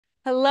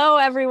Hello,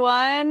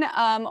 everyone.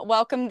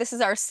 Welcome. This is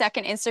our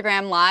second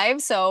Instagram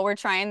Live. So we're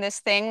trying this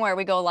thing where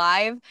we go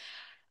live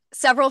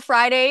several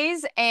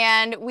Fridays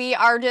and we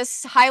are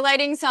just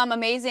highlighting some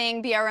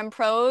amazing BRM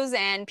pros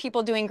and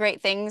people doing great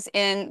things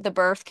in the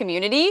birth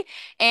community.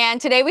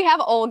 And today we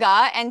have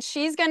Olga, and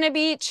she's going to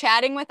be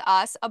chatting with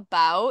us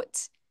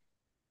about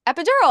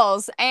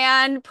epidurals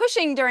and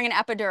pushing during an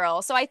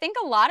epidural. So I think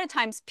a lot of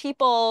times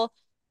people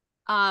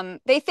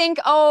they think,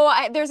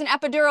 oh, there's an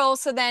epidural,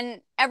 so then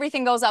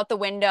everything goes out the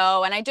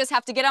window, and I just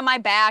have to get on my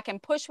back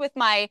and push with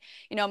my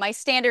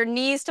standard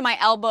knees to my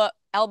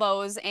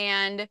elbows.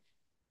 And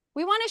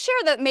we want to share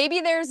that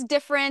maybe there's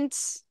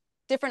different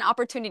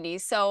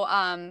opportunities. So,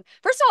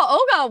 first of all,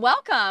 Olga,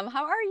 welcome.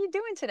 How are you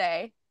doing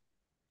today?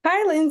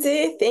 Hi,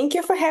 Lindsay. Thank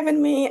you for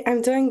having me.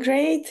 I'm doing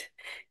great.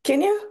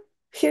 Can you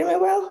hear me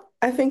well?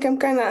 I think I'm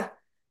kind of.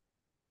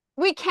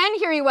 We can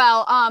hear you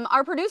well.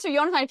 Our producer,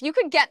 Jonathan, if you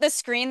could get the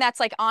screen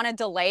that's like on a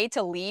delay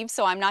to leave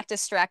so I'm not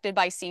distracted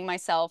by seeing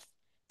myself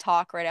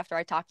talk right after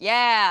I talk.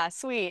 Yeah,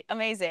 sweet,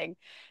 amazing.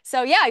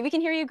 So yeah, we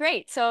can hear you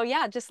great. So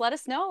yeah, just let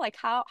us know like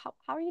how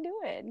are you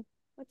doing?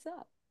 What's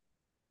up?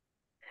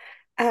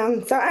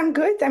 So I'm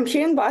good. I'm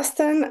here in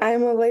Boston.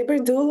 I'm a labor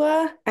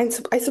doula,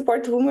 and I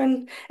support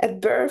women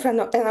at birth, and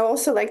I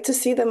also like to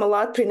see them a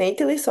lot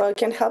prenatally, so I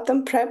can help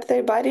them prep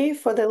their body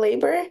for the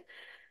labor.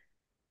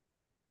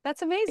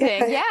 That's amazing.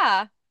 Yeah.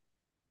 Yeah.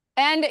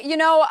 And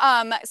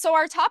so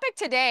our topic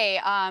today,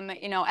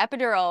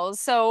 epidurals.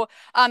 So,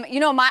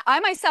 I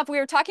myself, we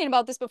were talking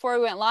about this before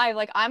we went live.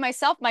 Like I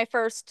myself, my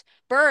first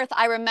birth,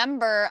 I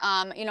remember,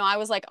 I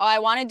was like, oh, I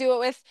want to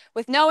do it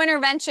with no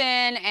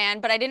intervention,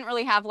 but I didn't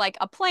really have like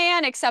a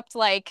plan except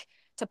like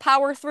to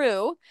power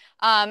through.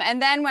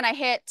 And then when I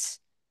hit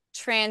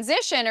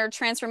transition or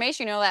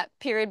transformation, that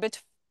period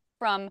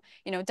from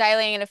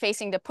dilating and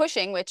effacing to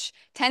pushing, which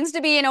tends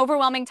to be an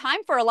overwhelming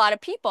time for a lot of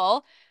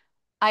people.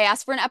 I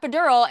asked for an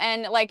epidural,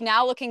 and like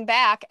now looking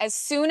back, as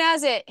soon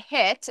as it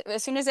hit,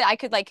 as soon as I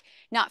could like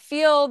not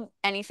feel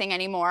anything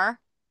anymore,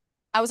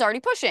 I was already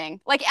pushing.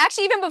 Like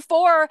actually even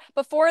before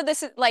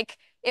this like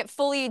it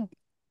fully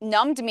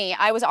numbed me,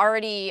 I was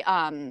already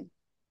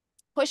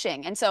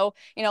pushing. And so,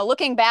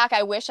 looking back,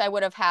 I wish I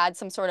would have had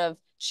some sort of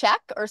check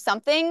or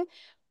something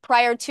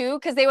prior to,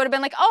 because they would have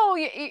been like, oh,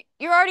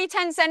 you're already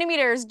 10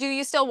 centimeters. Do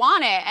you still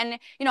want it? And,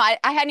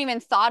 I hadn't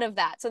even thought of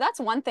that. So that's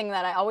one thing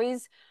that I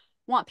always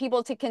want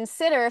people to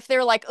consider if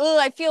they're like, oh,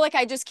 I feel like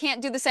I just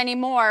can't do this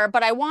anymore,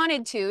 but I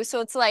wanted to. So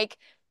it's like,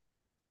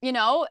 you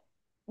know,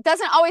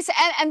 doesn't always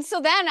and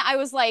so then I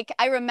was like,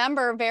 I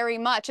remember very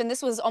much, and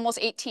this was almost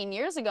 18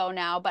 years ago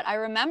now, but I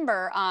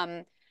remember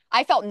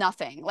I felt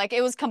nothing. Like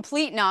it was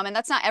complete numb, and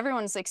that's not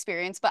everyone's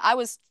experience, but I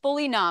was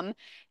fully numb.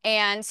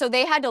 And so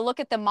they had to look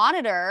at the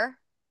monitor,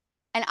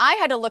 and I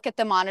had to look at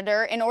the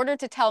monitor in order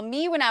to tell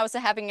me when I was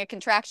having a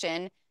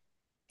contraction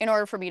in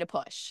order for me to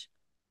push.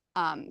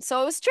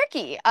 So it was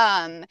tricky.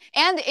 And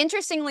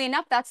interestingly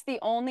enough, that's the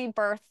only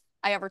birth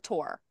I ever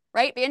tore,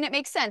 right? And it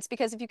makes sense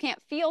because if you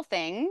can't feel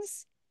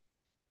things,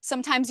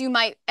 sometimes you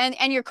might and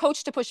you're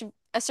coached to push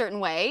a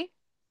certain way,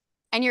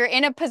 and you're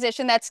in a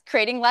position that's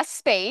creating less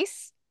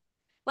space,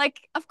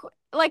 like of course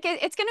like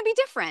it's going to be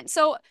different.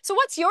 So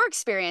what's your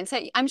experience?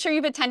 I'm sure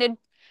you've attended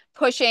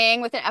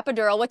pushing with an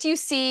epidural. What do you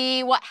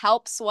see? What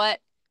helps? What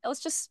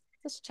let's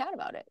chat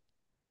about it.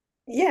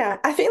 Yeah,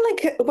 I feel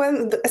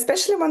like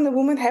especially when the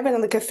woman having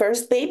like a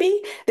first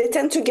baby, they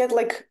tend to get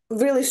like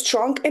really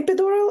strong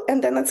epidural,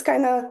 and then it's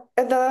kind of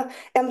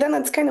and then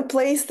it's kind of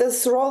plays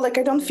this role like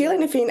I don't feel Mm,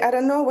 anything, I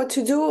don't know what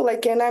to do,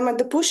 like, and I'm at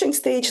the pushing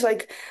stage,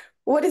 like,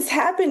 what is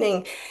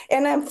happening?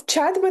 And I've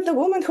chatted with a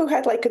woman who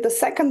had like the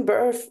second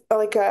birth,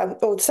 like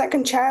or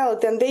second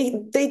child, and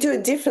they do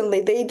it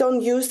differently. They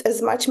don't use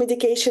as much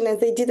medication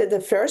as they did at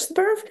the first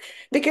birth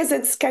because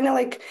it's kind of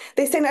like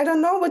they say I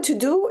don't know what to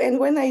do, and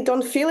when I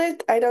don't feel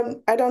it, I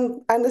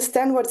don't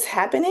understand what's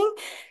happening.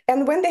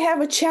 And when they have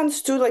a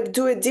chance to like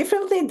do it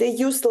differently, they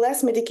use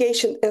less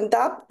medication, and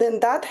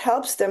that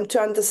helps them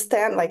to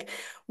understand like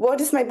what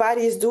is my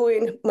body is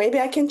doing, maybe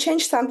I can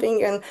change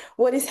something, and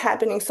what is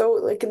happening. So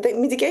like the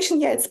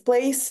medication, yeah, it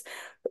plays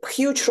a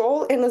huge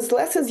role, and as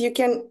less as you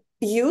can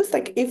use,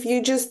 like if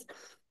you just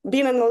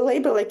been in a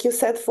labor, like you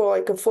said, for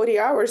like a 40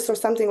 hours or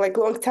something, like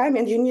long time,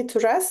 and you need to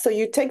rest. So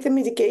you take the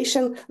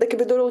medication, like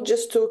epidural,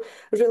 just to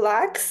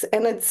relax.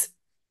 And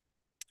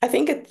I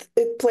think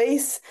it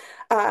plays,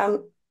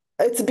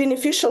 it's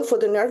beneficial for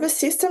the nervous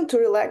system to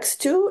relax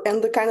too,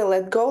 and to kind of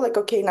let go, like,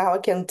 okay, now I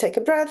can take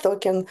a breath, or I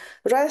can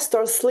rest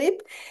or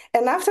sleep.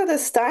 And after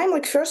this time,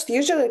 like first,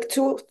 usually like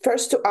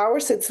first 2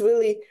 hours, it's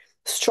really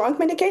strong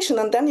medication,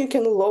 and then you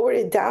can lower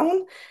it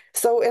down.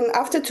 So, and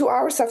after 2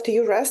 hours after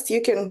you rest,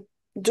 you can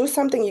do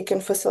something, you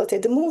can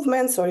facilitate the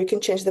movements, or you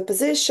can change the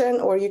position,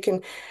 or you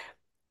can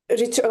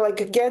return,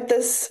 like get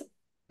this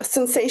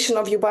sensation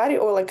of your body,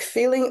 or like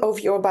feeling of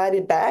your body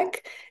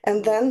back,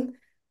 and mm. then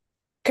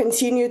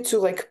continue to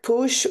like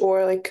push,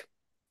 or like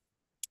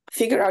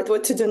figure out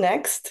what to do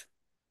next.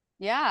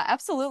 Yeah,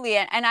 absolutely.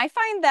 And I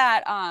find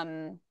that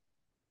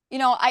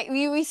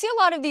we see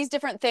a lot of these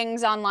different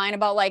things online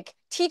about like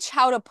teach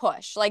how to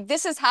push. Like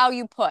this is how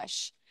you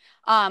push.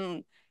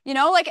 Um,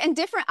 like and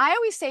different I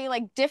always say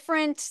like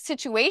different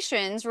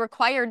situations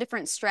require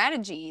different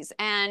strategies.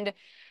 And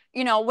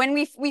when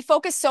we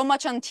focus so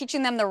much on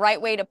teaching them the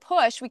right way to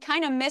push, we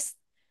kind of miss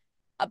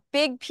a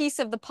big piece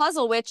of the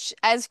puzzle, which,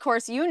 as of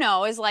course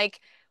is like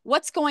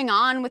what's going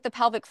on with the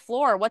pelvic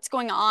floor, what's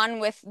going on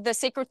with the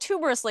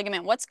sacrotuberous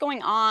ligament, what's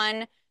going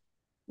on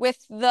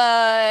with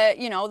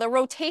the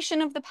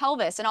rotation of the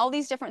pelvis and all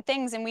these different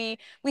things. And we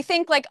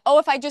think like, oh,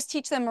 if I just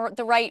teach them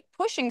the right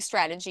pushing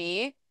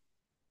strategy,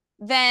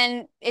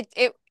 then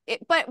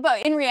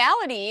but in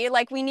reality,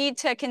 like we need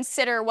to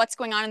consider what's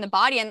going on in the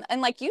body.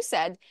 And like you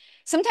said,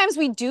 sometimes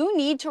we do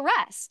need to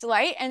rest,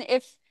 right? And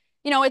it's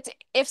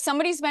if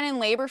somebody's been in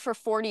labor for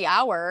 40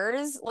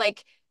 hours,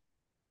 like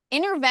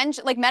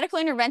intervention, like medical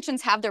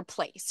interventions have their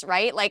place,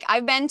 right? Like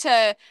I've been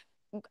to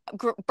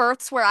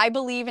births where I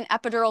believe an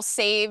epidural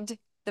saved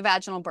the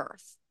vaginal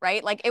birth,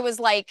 right? Like it was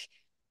like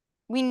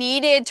we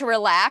needed to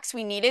relax,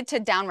 we needed to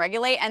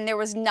downregulate, and there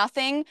was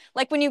nothing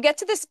like when you get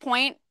to this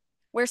point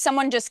where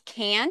someone just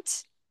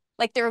can't,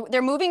 like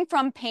they're moving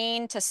from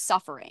pain to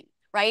suffering,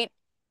 right?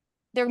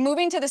 They're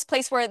moving to this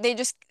place where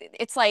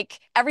it's like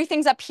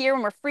everything's up here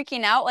and we're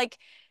freaking out. Like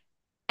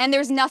and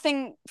there's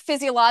nothing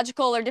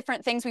physiological or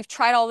different things. We've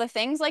tried all the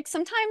things. Like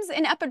sometimes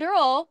an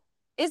epidural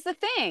is the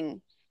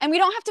thing. And we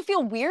don't have to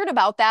feel weird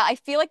about that. I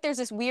feel like there's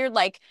this weird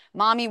like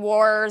mommy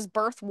wars,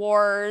 birth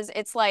wars.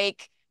 It's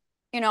like,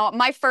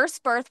 my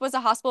first birth was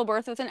a hospital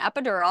birth with an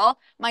epidural.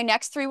 My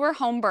next three were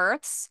home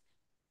births.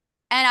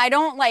 And I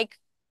don't like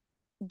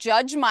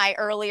judge my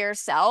earlier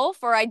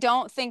self, or I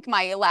don't think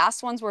my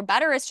last ones were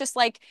better. It's just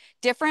like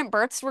different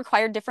births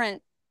require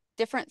different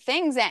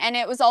things. And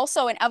it was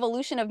also an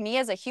evolution of me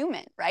as a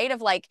human, right?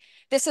 Of like,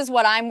 this is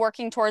what I'm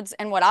working towards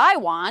and what I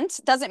want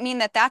doesn't mean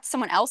that that's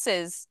someone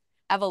else's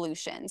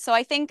evolution. So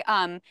I think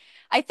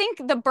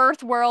the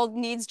birth world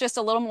needs just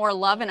a little more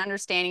love and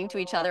understanding to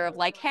each other of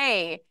like,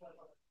 hey,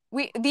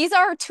 these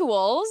are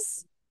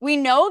tools. We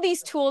know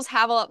these tools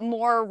have a lot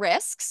more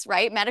risks,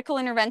 right? Medical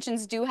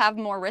interventions do have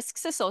more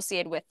risks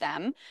associated with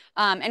them.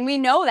 And we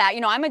know that,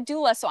 I'm a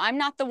doula, so I'm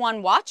not the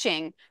one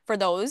watching for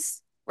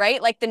those,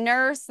 right? Like the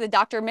nurse, the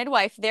doctor,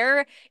 midwife,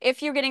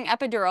 if you're getting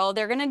epidural,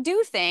 they're going to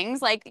do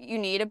things like you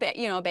need a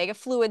bag of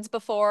fluids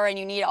before, and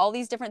you need all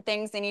these different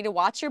things. They need to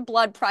watch your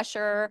blood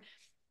pressure.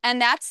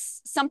 And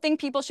that's something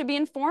people should be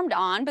informed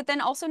on, but then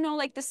also know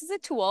like this is a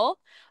tool.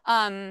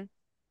 And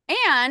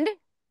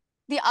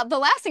the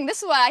last thing,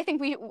 this is what I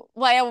think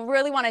what I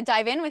really want to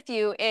dive in with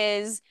you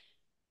is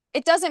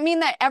it doesn't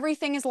mean that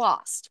everything is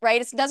lost,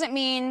 right? It doesn't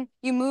mean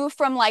you move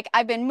from like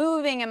I've been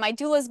moving and my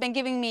doula's been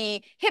giving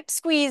me hip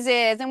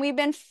squeezes and we've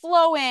been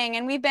flowing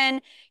and we've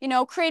been,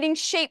 creating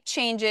shape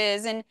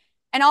changes and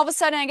all of a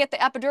sudden I get the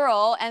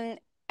epidural and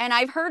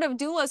I've heard of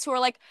doulas who are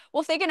like,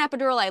 well, if they get an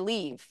epidural, I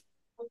leave.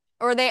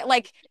 Or they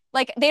like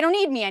they don't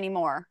need me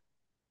anymore.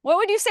 What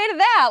would you say to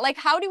that? Like,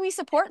 how do we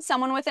support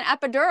someone with an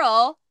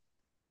epidural?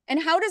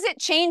 And how does it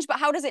change, but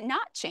how does it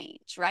not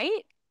change,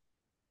 right?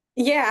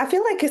 Yeah, I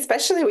feel like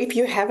especially if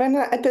you have an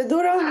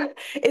epidural,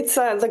 it's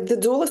like the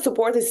doula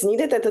support is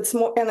needed, and it's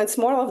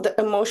more of the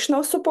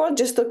emotional support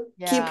just to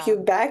keep Yeah. you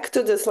back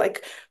to this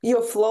like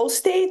your flow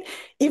state.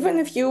 Even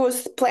if Mhm. you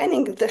was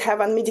planning to have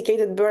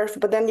unmedicated birth,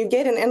 but then you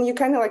get in and you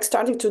kind of like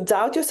starting to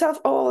doubt yourself,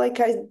 oh, like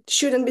I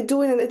shouldn't be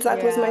doing it. It's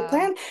not was my Yeah.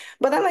 plan.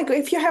 But then like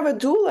if you have a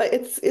doula,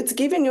 it's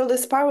giving you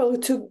this power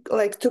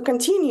to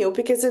continue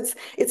because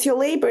it's your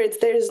labor.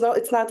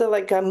 It's not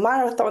like a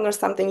marathon or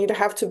something. You don't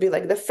have to be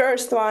like the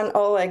first one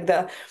or like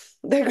the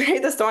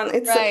greatest one.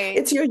 Right.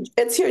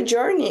 It's your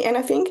journey. And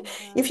I think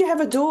Yeah. if you have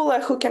a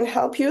doula who can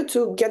help you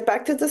to get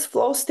back to this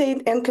flow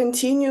state and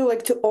continue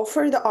like to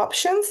offer the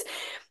options,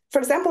 for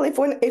example,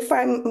 if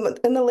I'm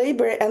in the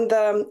labor and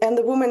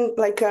the woman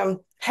like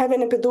have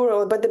an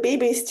epidural, but the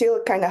baby is still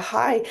kind of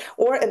high,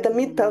 or at the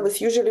mid Mhm. pelvis,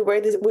 usually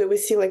where we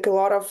see like a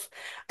lot of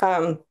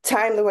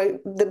time the way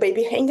the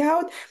baby hang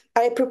out.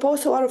 I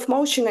propose a lot of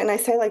motion, and I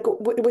say like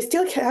we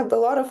still have a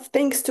lot of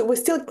things to, we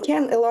still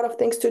can a lot of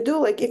things to do.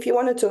 Like if you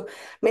wanted to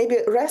maybe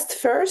rest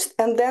first,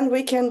 and then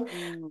we can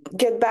Mm.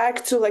 get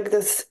back to like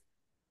this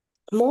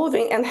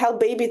moving and help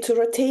baby to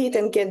rotate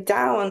and get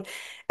down,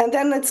 and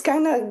then it's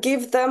kind of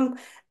give them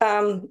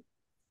um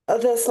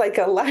there's like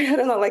a light, I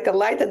don't know, like a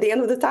light at the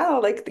end of the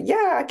tunnel. Like,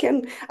 yeah,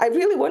 I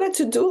really wanted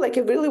to do, like,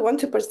 I really want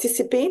to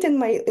participate in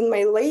my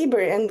labor,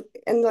 and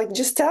like,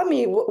 just tell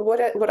me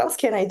what else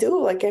can I do?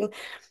 Like, and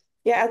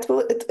yeah,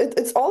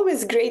 it's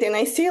always great. And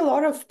I see a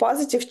lot of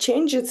positive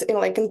changes in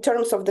like in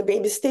terms of the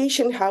baby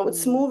station, how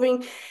it's Mm.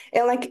 moving.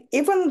 And like,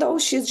 even though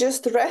she's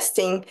just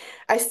resting,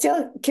 I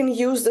still can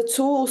use the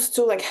tools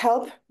to like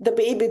help the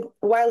baby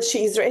while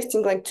she is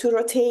resting, like to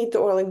rotate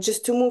or like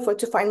just to move or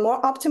to find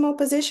more optimal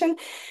position.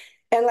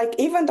 And like,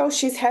 even though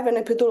she's having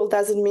a epidural,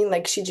 doesn't mean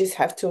like she just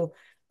have to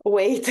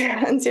wait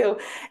until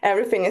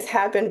everything has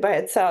happened by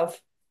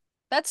itself.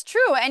 That's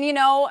true. And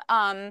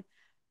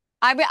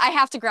I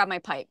have to grab my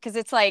pipe because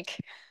it's like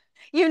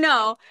you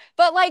know.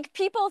 But like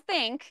people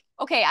think,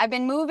 okay, I've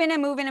been moving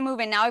and moving and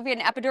moving. Now I've got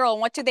an epidural.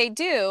 And what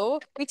do?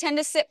 We tend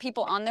to sit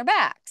people on their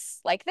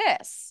backs like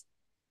this.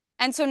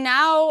 And so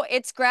now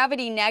it's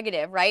gravity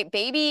negative, right?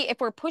 Baby, if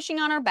we're pushing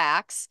on our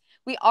backs,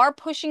 we are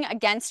pushing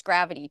against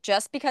gravity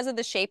just because of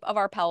the shape of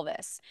our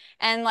pelvis.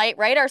 And like,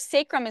 right, our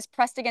sacrum is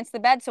pressed against the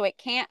bed so it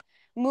can't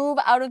move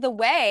out of the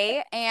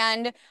way.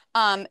 And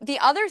the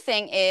other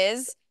thing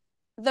is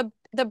the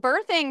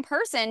birthing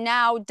person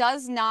now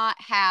does not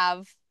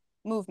have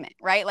movement,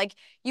 right? Like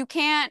you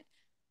can't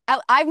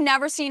I've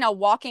never seen a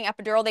walking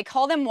epidural. They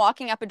call them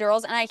walking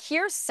epidurals. And I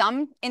hear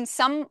some in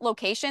some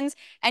locations.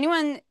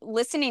 Anyone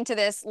listening to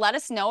this, let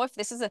us know if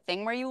this is a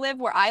thing where you live.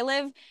 Where I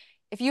live,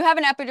 if you have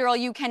an epidural,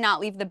 you cannot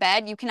leave the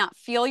bed. You cannot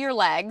feel your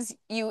legs.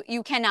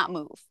 You cannot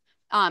move.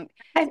 Um,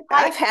 I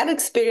I've had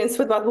experience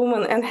with that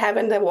woman and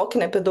having the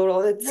walking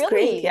epidural. It's great.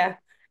 really, Yeah.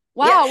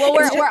 Yeah. wow. Well,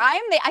 It's where just, I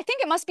am, I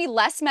think it must be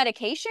less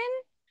medication,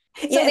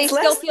 so yeah, they it's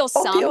still less feel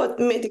some. opioid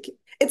medic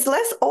it's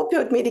less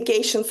opioid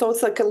medication, so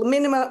it's like a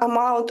minimal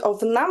amount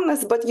of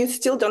numbness, but you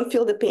still don't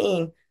feel the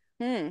pain.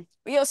 Hmm.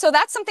 You know, so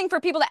that's something for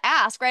people to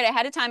ask right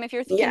ahead of time if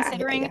you're Yeah, yeah,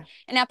 considering yeah.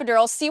 an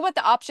epidural. See what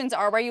the options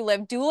are where you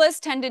live. Doulas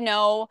tend to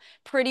know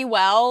pretty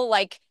well,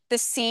 like the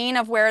scene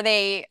of where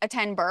they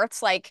attend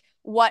births, like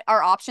what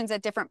are options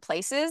at different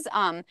places.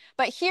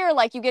 But here,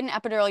 like you get an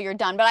epidural, you're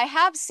done. But I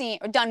have seen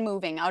done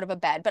moving out of a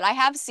bed. But I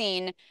have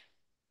seen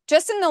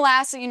just in the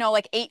last,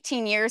 like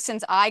 18 years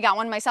since I got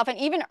one myself, and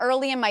even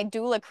early in my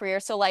doula career,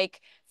 so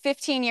like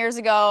 15 years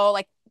ago,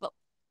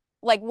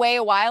 like way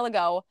a while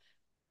ago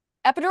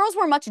epidurals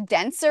were much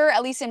denser,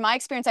 at least in my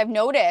experience. I've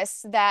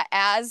noticed that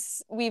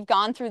as we've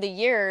gone through the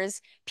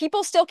years,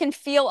 people still can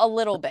feel a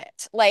little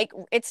bit like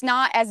it's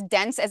not as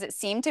dense as it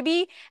seemed to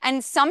be.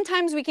 And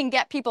sometimes we can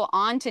get people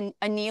onto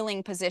a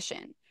kneeling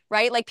position,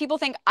 right? Like people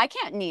think, I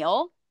can't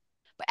kneel.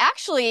 But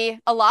actually,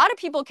 a lot of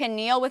people can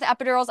kneel with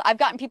epidurals. I've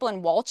gotten people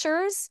in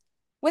Walchers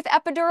with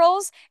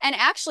epidurals. And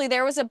actually,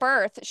 there was a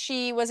birth.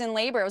 She was in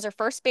labor. It was her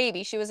first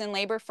baby. She was in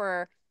labor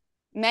for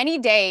many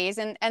days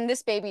and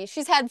this baby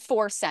she's had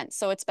 4 cents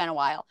so it's been a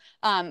while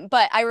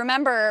but I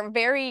remember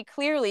very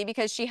clearly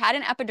because she had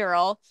an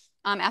epidural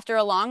after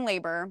a long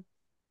labor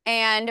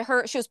and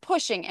she was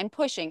pushing and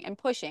pushing and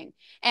pushing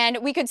and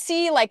we could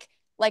see like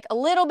a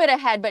little bit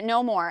ahead but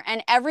no more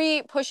and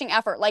every pushing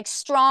effort like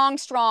strong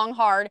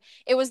hard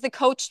it was the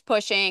coach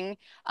pushing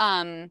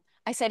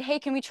I said hey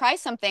can we try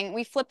something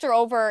we flipped her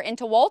over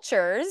into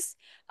Walchers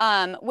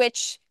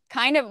which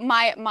kind of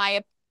my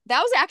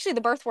that was actually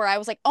the birth where I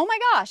was like oh my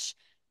gosh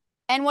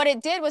and what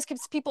it did was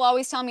because people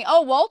always tell me,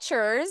 oh,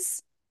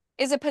 Walchers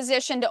is a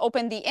position to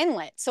open the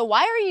inlet. So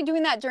why are you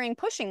doing that during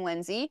pushing,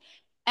 Lindsay?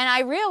 And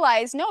I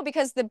realized, no,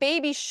 because the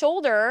baby's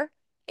shoulder,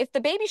 if the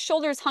baby's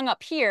shoulder is hung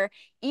up here,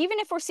 even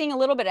if we're seeing a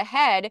little bit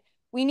ahead,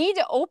 we need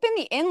to open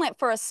the inlet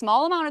for a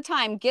small amount of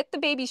time, get the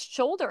baby's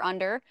shoulder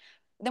under.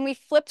 Then we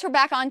flipped her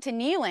back onto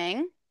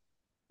kneeling,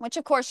 which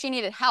of course she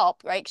needed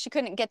help, right? She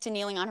couldn't get to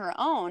kneeling on her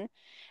own.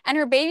 And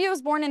her baby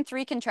was born in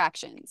 3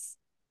 contractions.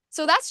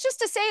 So that's just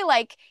to say,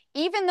 like,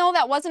 even though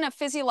that wasn't a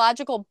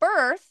physiological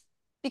birth,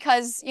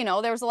 because,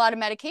 there was a lot of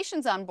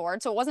medications on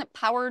board, so it wasn't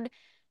powered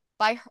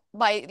by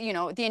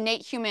the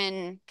innate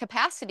human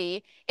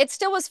capacity, it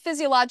still was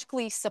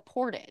physiologically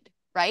supported,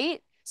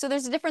 right? So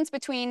there's a difference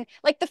between,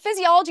 like, the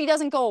physiology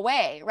doesn't go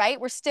away, right?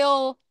 We're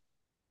still,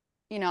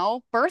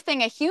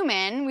 birthing a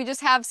human. We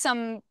just have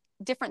some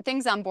different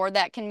things on board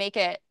that can make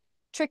it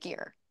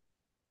trickier.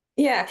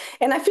 Yeah,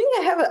 and I think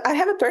I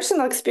have a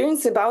personal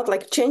experience about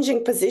like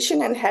changing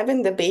position and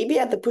having the baby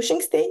at the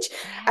pushing stage.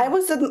 I Yeah.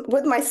 was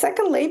with my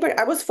second labor.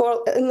 I was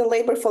in the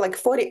labor for like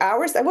 40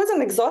 hours. I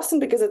wasn't exhausted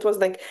because it was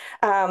like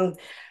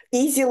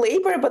easy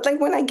labor, but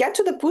like when I get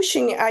to the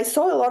pushing, I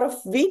saw a lot of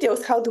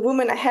videos how the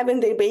women are having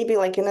their baby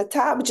like in a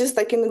tub, just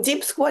like in a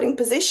deep squatting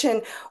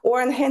position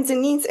or on hands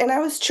and knees. And I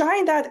was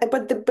trying that,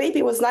 but the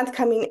baby was not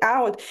coming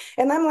out.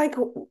 And I'm like,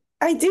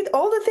 I did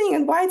all the thing,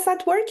 and why it's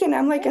not working?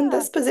 I'm like in Yeah.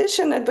 this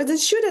position, but it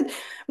shouldn't.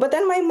 But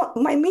then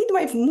my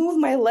midwife moved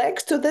my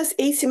legs to this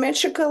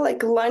asymmetrical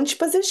like lunge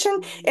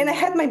position, and I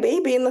had Mm, my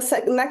baby in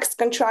the next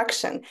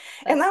contraction.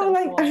 And that's I'm so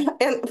like, cool.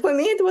 and for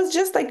me it was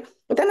just like.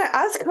 Then I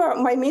asked her,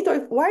 my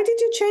midwife, why did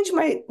you change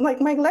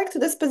my leg to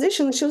this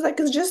position? She was like,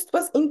 it just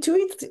was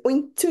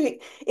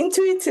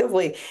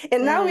intuitively.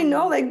 And now we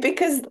know Mm, like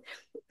because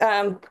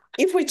um,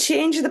 if we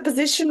change the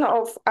position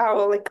of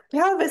our like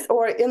pelvis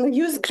or in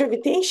use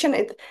gravitation,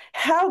 it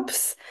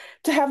helps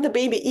to have the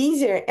baby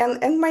easier.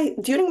 And my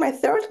during my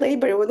third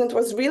labor, when it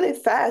was really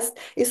fast,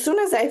 as soon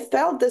as I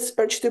felt this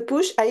urge to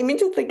push, I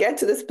immediately get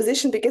to this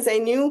position because I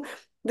knew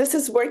this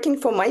is working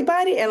for my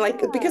body and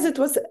like because yeah. it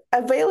was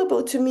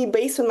available to me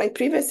based on my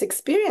previous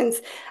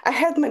experience. I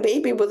had my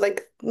baby with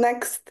like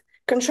next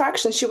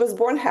contraction. She was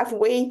born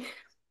halfway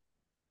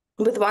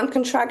with one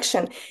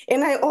contraction.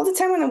 And I all the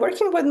time when I'm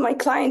working with my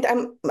client,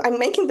 I'm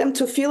making them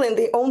to feel in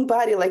their own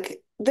body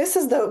like this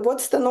is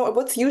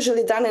what's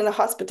usually done in a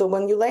hospital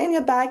when you lay on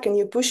your back and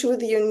you push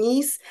with your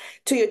knees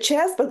to your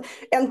chest, but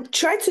and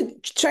try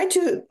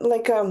to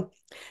like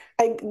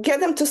I get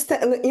them to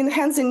stand in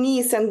hands and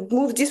knees and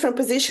move different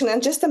position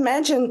and just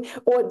imagine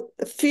or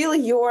feel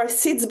your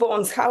sits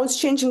bones, how it's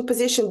changing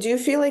position. Do you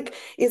feel like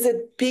is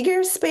it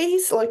bigger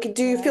space? Like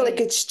do you feel like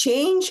Right. it's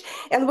changed?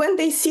 And when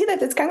they see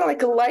that, it's kind of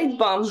like a light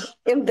bulb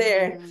in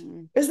there.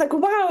 Mm. It's like,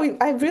 wow,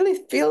 I really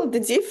feel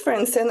the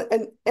difference. And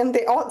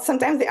they all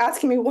sometimes they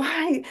ask me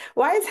why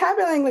it's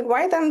happening? Like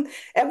why then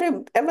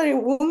every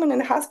woman in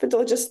the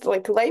hospital just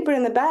like labor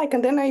in the back?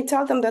 And then I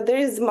tell them that there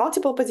is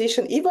multiple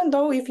position. Even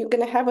though if you're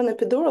gonna have an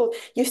epidural,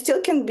 you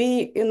still can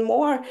be in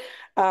more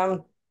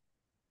um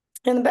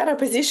in a better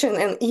position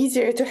and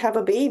easier to have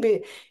a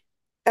baby.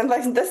 And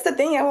like that's the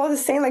thing I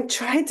was saying, like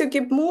try to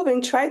keep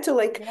moving, try to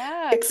like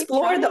Yeah, keep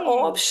explore the trying.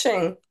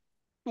 option.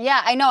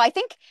 Yeah, I know. I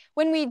think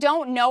when we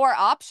don't know our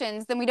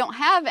options, then we don't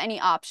have any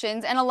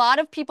options. And a lot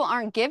of people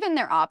aren't given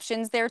their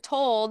options. They're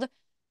told,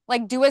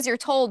 like, do as you're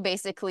told,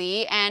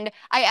 basically. And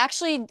I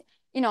actually,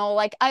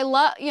 like, I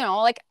love,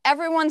 like,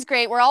 everyone's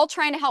great. We're all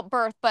trying to help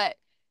birth, but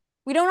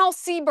we don't all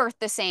see birth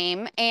the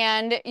same.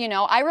 And,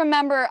 I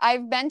remember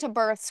I've been to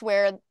births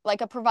where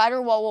like a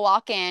provider will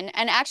walk in,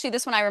 and actually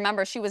this one I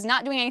remember, she was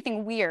not doing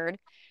anything weird.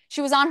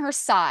 She was on her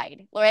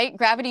side, right?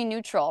 Gravity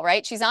neutral,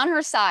 right? She's on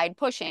her side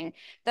pushing.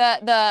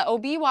 The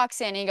OB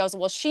walks in and he goes,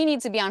 "Well, she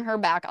needs to be on her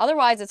back.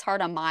 Otherwise, it's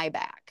hard on my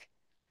back."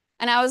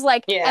 And I was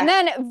like, and Yeah.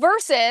 then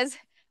versus,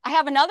 I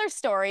have another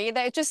story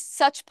that just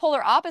such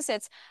polar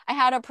opposites. I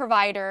had a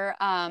provider,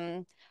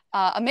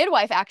 a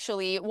midwife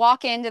actually,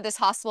 walk into this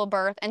hospital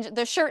birth, and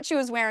the shirt she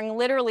was wearing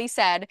literally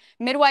said,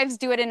 "Midwives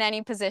do it in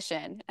any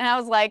position." And I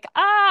was like,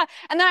 ah.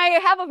 And then I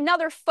have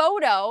another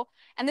photo,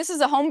 and this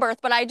is a home birth,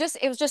 but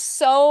it was just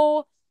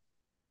so,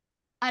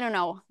 I don't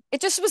know.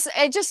 It just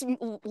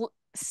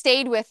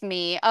stayed with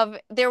me of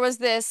there was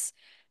this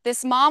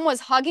mom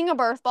was hugging a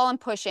birth ball and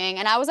pushing,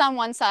 and I was on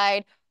one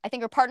side. I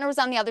think her partner was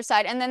on the other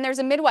side, and then there's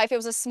a midwife. It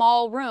was a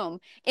small room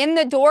in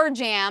the door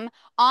jamb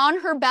on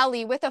her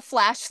belly with a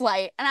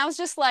flashlight. And I was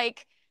just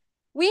like,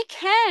 we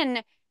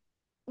can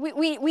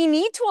we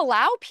need to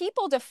allow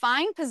people to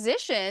find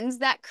positions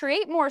that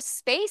create more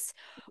space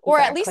or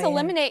at least Exactly.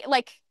 eliminate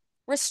like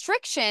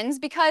restrictions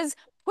because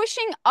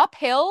pushing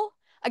uphill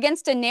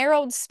against a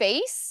narrowed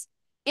space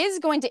is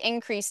going to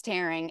increase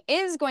tearing,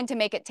 is going to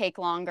make it take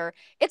longer.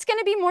 It's going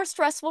to be more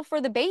stressful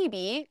for the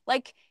baby.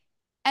 Like,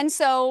 and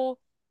so,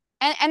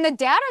 and the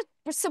data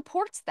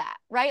supports that,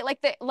 right?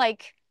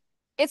 Like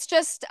it's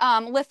just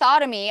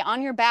lithotomy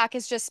on your back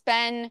has just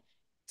been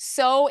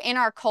so in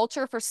our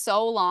culture for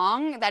so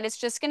long that it's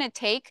just going to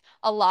take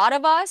a lot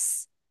of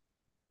us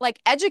like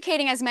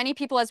educating as many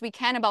people as we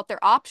can about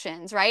their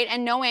options, right?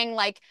 And knowing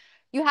like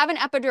you have an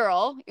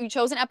epidural, you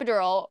chose an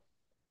epidural,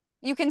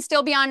 you can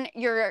still be on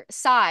your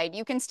side.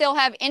 You can still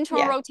have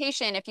internal Yeah.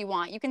 rotation if you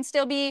want. You can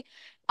still be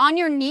on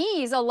your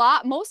knees a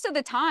lot. Most of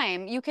the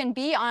time, you can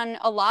be on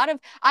a lot of.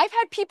 I've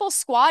had people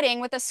squatting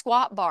with a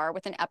squat bar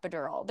with an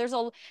epidural.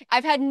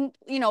 I've had,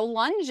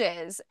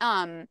 lunges.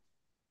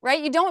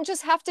 Right? You don't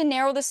just have to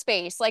narrow the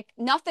space. Like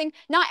nothing,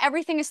 not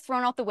everything is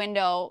thrown out the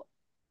window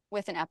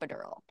with an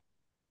epidural,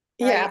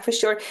 Yeah, right? for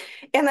sure.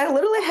 And I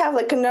literally have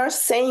like a nurse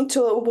saying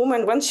to a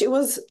woman when she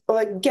was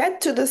like get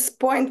to this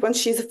point when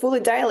she's fully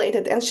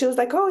dilated, and she was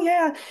like, "Oh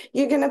yeah,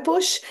 you're gonna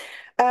push."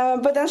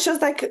 But then she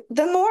was like,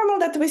 "The normal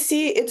that we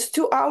see, it's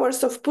 2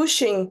 hours of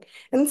pushing,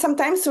 and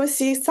sometimes we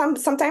see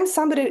sometimes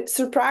somebody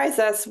surprise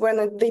us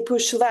when they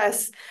push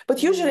less,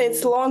 but usually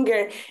it's Mm,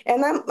 longer."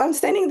 And I'm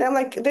standing there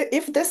like,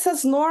 if this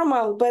is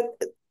normal, but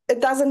it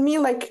doesn't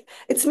mean like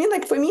it's mean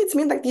like for me, it's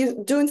mean like you're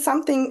doing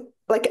something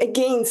like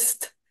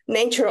against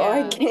nature or yeah.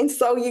 again.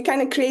 So you're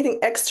kind of creating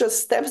extra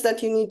steps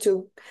that you need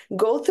to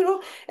go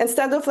through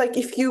instead of like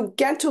if you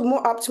get to a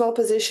more optimal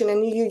position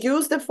and you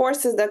use the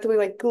forces that we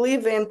like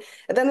live in,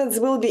 then it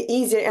will be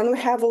easier. And we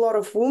have a lot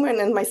of women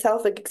and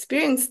myself like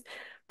experienced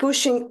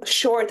pushing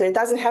shorter. It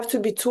doesn't have to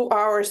be 2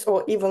 hours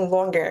or even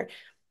longer.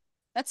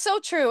 That's so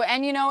true.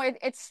 And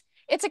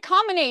it's a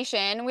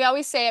combination. We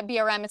always say at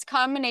BRM, it's a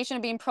combination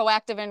of being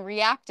proactive and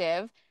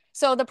reactive.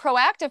 So the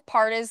proactive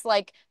part is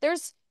like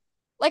there's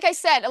like I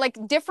said, like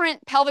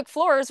different pelvic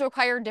floors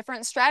require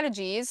different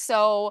strategies.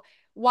 So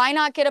why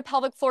not get a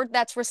pelvic floor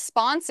that's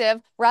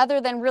responsive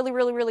rather than really,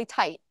 really, really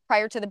tight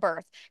prior to the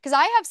birth? Because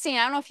I have seen,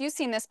 I don't know if you've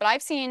seen this, but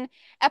I've seen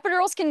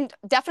epidurals can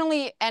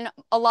definitely and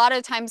a lot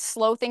of times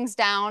slow things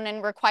down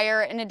and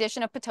require an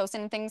addition of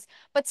Pitocin and things.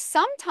 But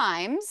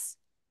sometimes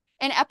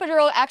an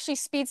epidural actually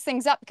speeds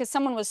things up because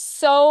someone was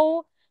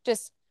so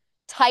just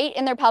tight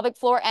in their pelvic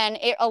floor and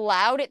it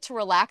allowed it to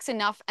relax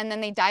enough and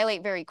then they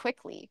dilate very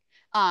quickly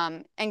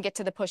and get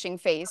to the pushing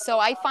phase. So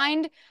I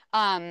find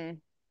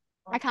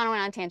I kind of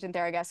went on a tangent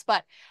there, I guess,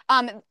 but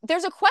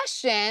there's a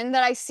question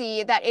that I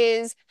see that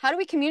is how do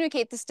we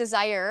communicate this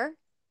desire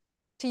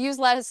to use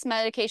less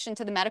medication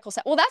to the medical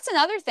set? Well, that's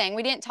another thing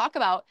we didn't talk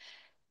about.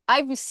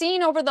 I've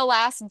seen over the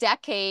last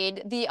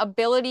decade the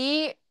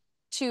ability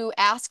to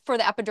ask for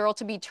the epidural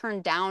to be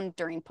turned down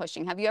during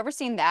pushing. Have you ever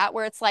seen that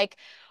where it's like,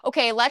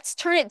 okay, let's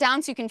turn it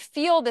down so you can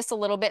feel this a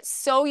little bit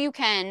so you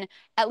can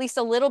at least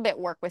a little bit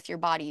work with your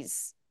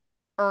body's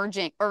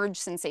urge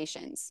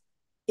sensations?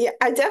 Yeah,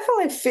 I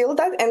definitely feel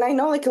that, and I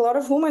know like a lot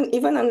of women,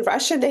 even in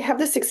Russia, they have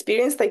this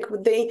experience. Like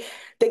they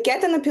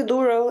get an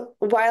epidural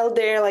while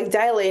they're like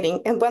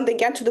dilating, and when they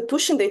get to the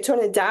pushing, they turn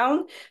it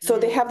down, so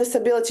they have Mm, this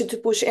ability to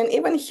push. And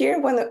even here,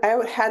 when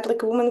I had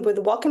like a woman with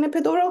walking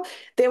epidural,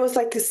 there was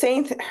like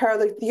saying to her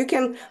like you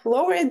can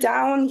lower it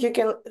down, you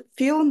can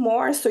feel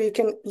more, so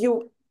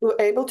you were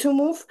able to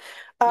move.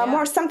 yeah,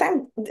 More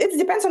sometimes it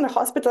depends on the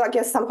hospital. I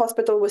guess some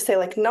hospital will say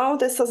like, no,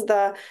 this is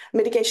the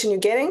medication you're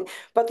getting,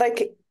 but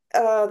like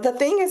the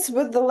thing is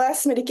with the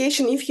less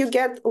medication, if you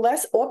get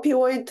less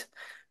opioid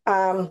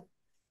um,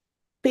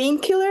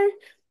 painkiller,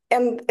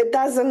 and it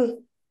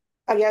doesn't,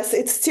 I guess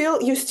it's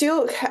still you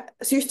still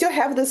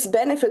have this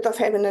benefit of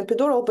having an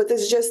epidural, but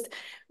it's just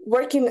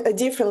working a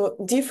different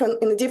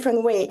in a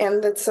different way.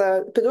 And it's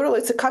a epidural.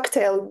 It's a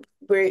cocktail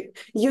where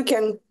you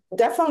can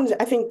definitely,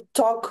 I think,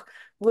 talk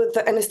with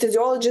the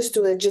anesthesiologist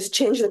to just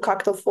change the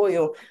cocktail for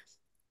you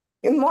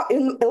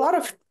in a lot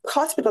of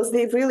hospitals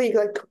they really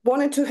like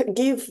wanted to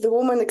give the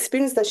woman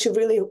experience that she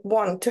really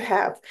want to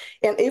have,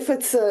 and if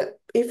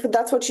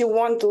that's what you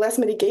want, less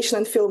medication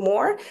and feel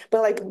more,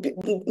 but like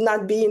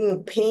not be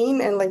in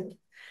pain, and like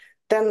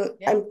then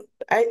yeah.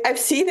 I've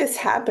seen this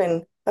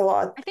happen a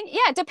lot. I think,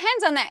 yeah, it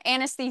depends on the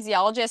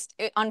anesthesiologist.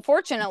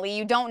 Unfortunately,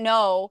 you don't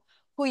know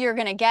who you're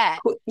going to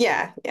get.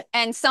 Yeah, yeah,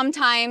 And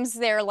sometimes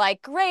they're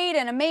like great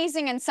and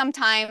amazing, and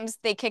sometimes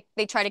they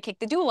try to kick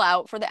the doula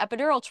out for the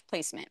epidural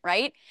placement,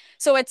 right?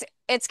 So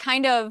it's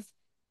kind of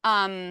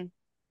um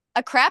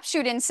a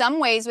crapshoot in some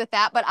ways with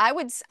that, but I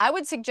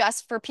would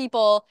suggest for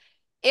people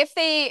if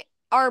they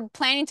are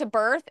planning to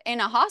birth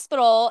in a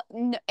hospital,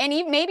 and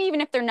maybe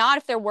even if they're not,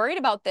 if they're worried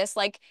about this,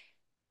 like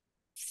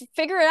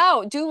figure it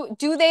out.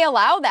 Do they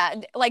allow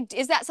that? Like,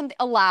 is that something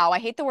allow? I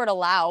hate the word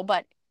allow,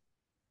 but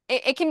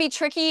it can be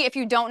tricky if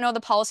you don't know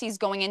the policies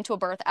going into a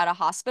birth at a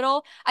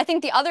hospital. I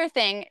think the other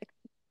thing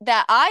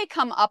that I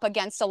come up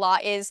against a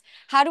lot is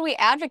how do we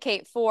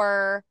advocate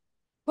for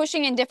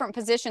pushing in different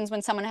positions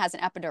when someone has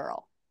an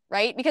epidural,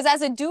 right? Because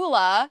as a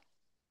doula,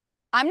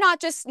 I'm not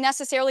just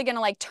necessarily going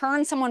to like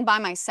turn someone by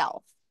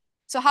myself.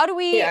 So how do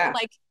we yeah,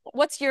 like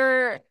what's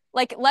your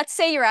like let's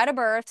say you're at a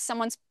birth,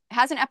 someone's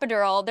has an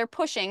epidural, they're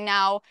pushing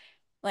now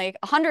like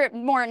 100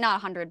 more, not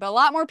 100, but a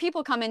lot more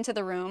people come into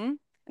the room.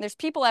 There's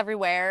people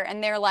everywhere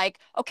and they're like,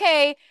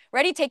 "Okay,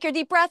 ready, take your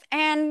deep breath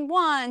and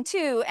one,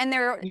 two." And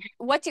they're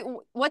what's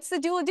the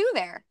doula do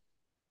there?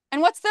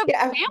 And what's the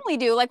yeah. family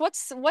do? Like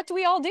what do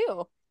we all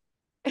do?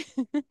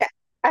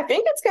 I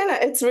think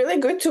it's really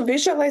good to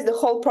visualize the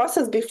whole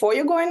process before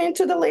you're going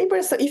into the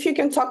labor. So if you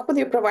can talk with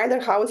your provider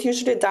how it's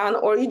usually done,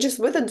 or you just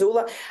with a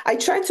doula, I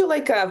try to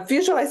like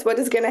visualize what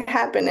is going to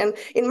happen. And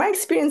in my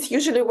experience,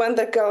 usually when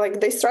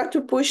like they start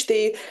to push,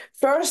 the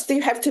first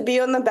you have to be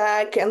on the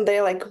back, and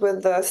they like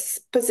with the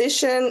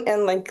position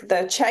and like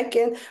the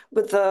check-in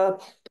with the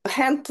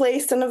hand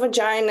placed on the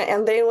vagina,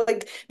 and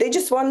they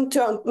just want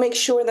to make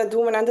sure that the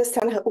woman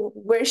understand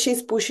where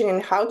she's pushing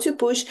and how to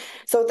push.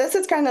 So this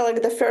is kind of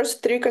like the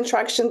first three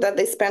contractions that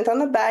they spent on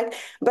the back,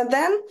 but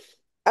then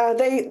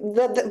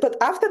but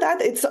after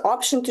that it's an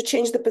option to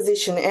change the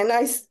position. And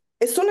as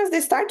soon as they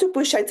start to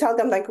push, I tell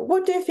them like,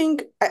 what do you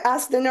think? I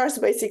ask the nurse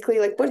basically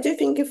like, what do you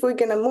think if we're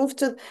gonna move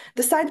to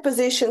the side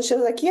position? She's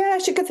like, yeah,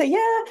 she could say,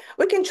 yeah,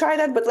 we can try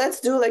that, but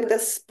let's do like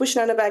this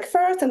pushing on the back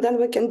first, and then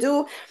we can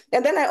do.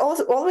 And then I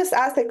also always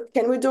ask like,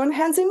 can we do on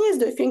hands and knees?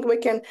 Do you think we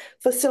can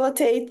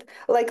facilitate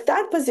like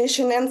that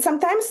position? And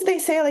sometimes they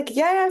say like,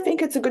 yeah, I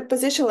think it's a good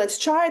position, let's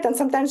try it. And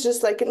sometimes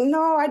just like,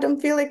 no, I don't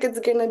feel like it's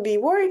gonna be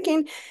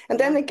working. And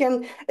then Yeah.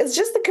 it's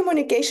just the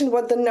communication,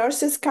 what the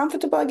nurse is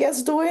comfortable, I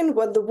guess, doing,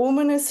 what the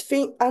woman is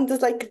feeling, and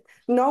like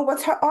know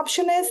what her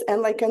option is.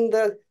 And like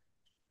it's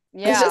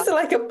Yeah. just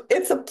like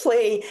it's a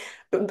play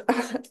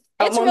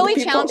It's among the really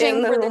people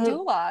in challenging the for the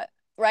room. doula,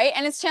 right?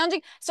 And it's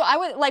challenging. So I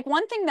would like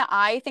one thing that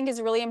I think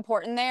is really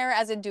important there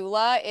as a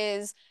doula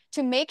is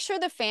to make sure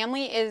the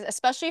family is,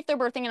 especially if they're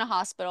birthing in a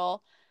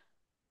hospital,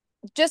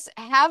 just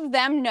have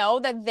them know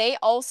that they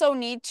also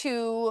need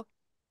to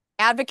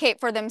advocate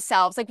for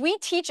themselves. Like we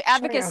teach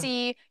Sure, yeah.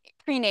 advocacy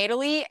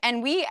prenatally,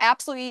 and we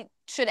absolutely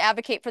should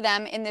advocate for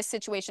them in this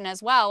situation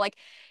as well. Like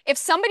if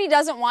somebody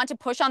doesn't want to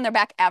push on their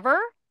back ever,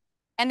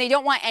 and they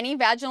don't want any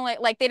vaginal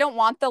like they don't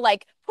want the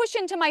like push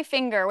into my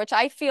finger, which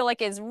I feel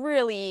like is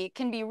really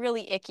can be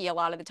really icky a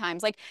lot of the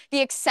times, like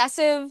the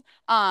excessive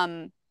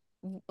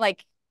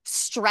like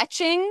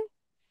stretching.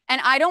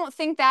 And I don't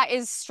think that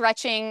is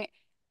stretching.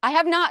 I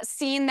have not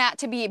seen that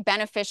to be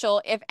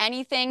beneficial. If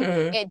anything,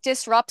 Mhm. it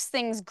disrupts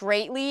things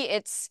greatly.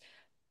 It's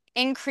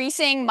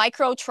increasing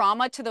micro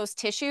trauma to those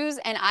tissues.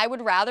 And I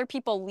would rather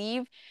people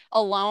leave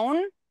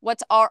alone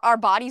what's our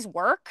bodies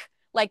work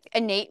like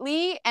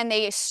innately, and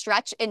they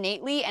stretch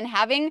innately, and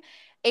having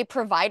a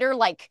provider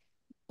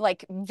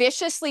like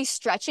viciously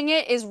stretching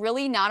it is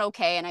really not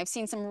okay. And I've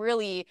seen some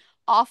really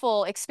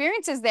awful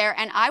experiences there.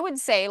 And I would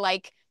say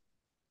like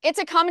it's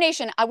a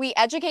combination. We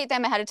educate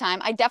them ahead of time.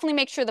 I definitely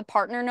make sure the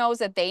partner knows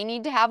that they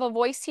need to have a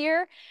voice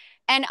here.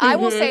 And I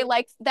will say Mhm.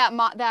 like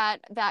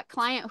that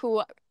client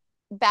who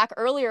back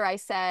earlier I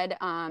said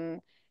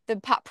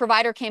the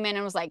provider came in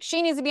and was like,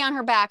 she needs to be on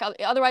her back,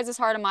 otherwise it's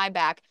hard on my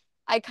back.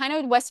 I kind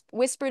of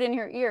whispered in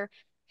her ear,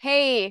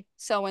 hey,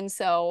 so and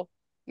so,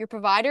 your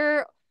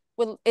provider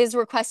is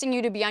requesting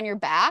you to be on your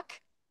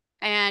back.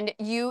 And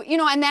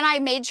and then I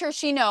made sure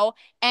she know,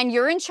 and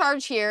you're in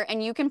charge here,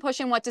 and you can push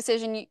in what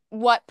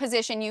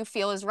position you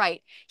feel is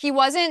right. He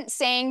wasn't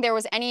saying there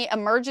was any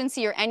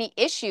emergency or any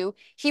issue.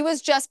 He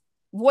was just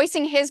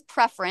voicing his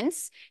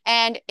preference,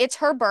 and it's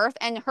her birth,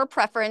 and her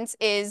preference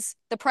is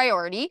the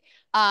priority.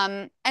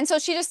 And so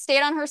she just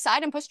stayed on her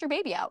side and pushed her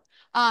baby out.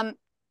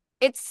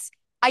 It's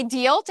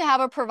ideal to have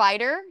a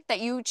provider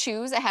that you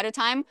choose ahead of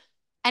time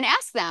and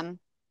ask them,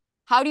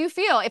 how do you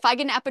feel? If I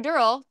get an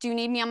epidural, do you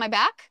need me on my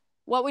back?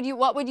 What would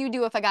you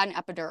do if I got an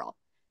epidural?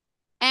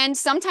 And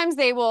sometimes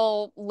they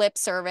will lip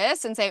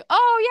service and say,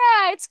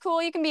 oh, yeah, it's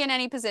cool. You can be in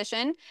any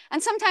position.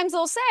 And sometimes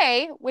they'll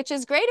say, which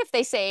is great if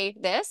they say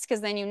this,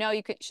 because then you know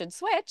you should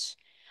switch.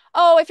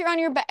 Oh, if you're on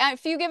your back,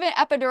 if you give an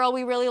epidural,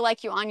 we really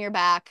like you on your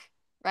back,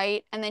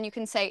 right? And then you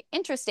can say,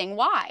 interesting,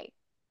 why?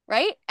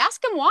 Right?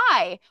 Ask them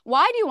why.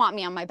 Why do you want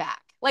me on my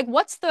back? Like,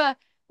 what's the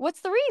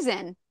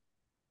reason?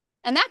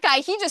 And that guy,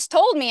 he just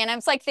told me, and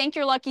it's like, thank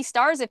your lucky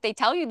stars if they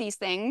tell you these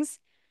things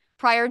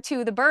prior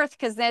to the birth,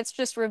 because that's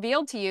just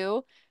revealed to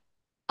you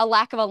a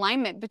lack of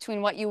alignment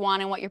between what you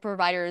want and what your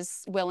provider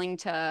is willing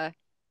to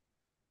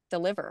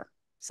deliver,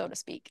 so to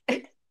speak.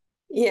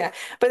 Yeah,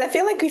 but I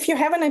feel like if you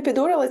have an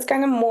epidural, it's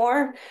kind of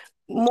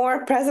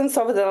more presence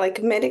of the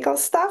like medical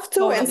stuff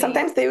too, and Totally.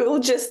 sometimes they will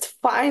just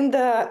find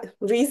the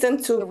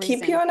reason The to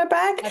keep you reason. on the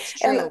back. That's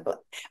And true.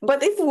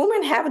 but if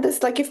women have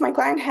this, like if my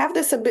client have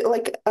this a bit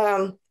like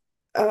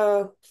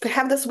uh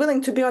have this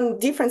willing to be on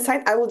different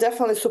side, I will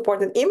definitely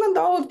support it. Even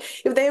though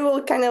if they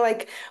will kind of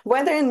like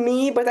whether in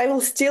me, but I will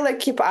still like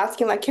keep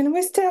asking like, can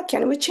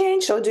we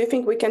change? Or do you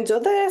think we can do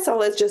this? Or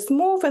let's just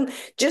move and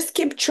just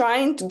keep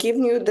trying to give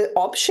you the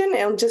option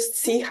and just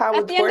see how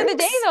At the it end of the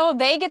day, works. though,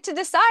 they get to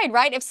decide,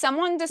 right? If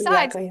someone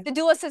decides, Exactly. the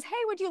doula says, hey,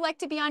 would you like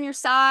to be on your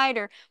side?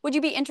 Or would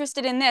you be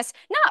interested in this?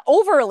 Not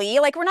overly,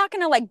 like we're not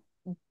gonna like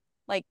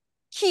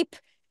keep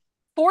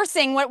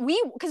forcing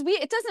because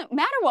it doesn't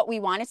matter what we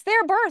want. It's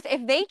their birth.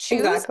 If they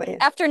choose, Exactly.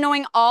 after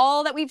knowing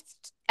all that we've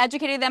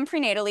educated them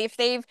prenatally, if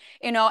they've,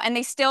 and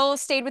they still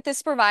stayed with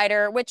this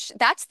provider, which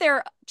that's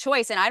their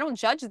choice, and I don't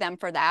judge them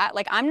for that.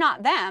 Like, I'm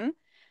not them.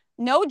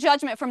 No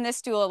judgment from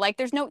this doula. Like,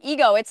 there's no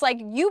ego. It's like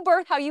you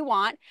birth how you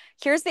want.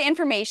 Here's the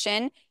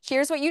information.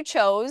 Here's what you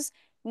chose.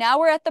 Now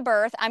we're at the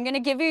birth. I'm going to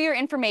give you your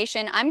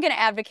information. I'm going to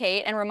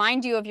advocate and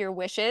remind you of your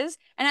wishes.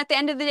 And at the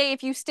end of the day,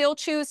 if you still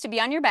choose to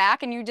be on your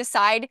back and you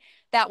decide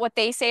that what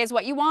they say is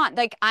what you want,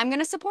 like, I'm going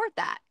to support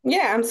that.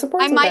 Yeah, I'm I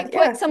supporting might that.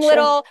 put Yeah, for some sure.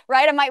 little,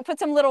 right? I might put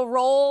some little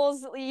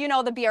rolls,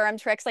 the BRM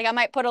tricks. Like, I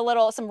might put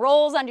some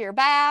rolls under your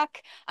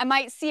back. I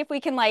might see if we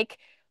can like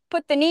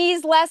put the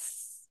knees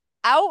less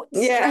out,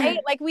 right?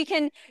 Yeah. Like, we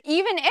can,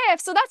 even if,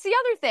 so that's the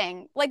other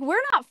thing. Like,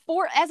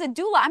 as a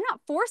doula, I'm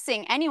not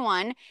forcing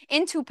anyone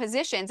into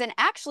positions. And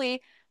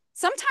actually,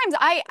 sometimes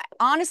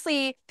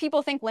honestly,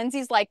 people think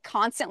Lindsay's like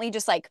constantly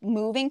just like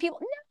moving people.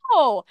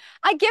 No,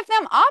 I give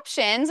them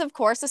options, of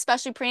course,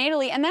 especially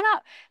prenatally. And then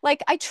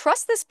I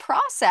trust this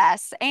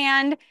process.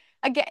 And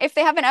again, if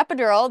they have an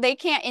epidural, they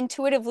can't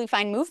intuitively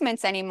find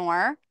movements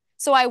anymore.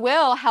 So I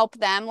will help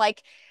them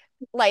like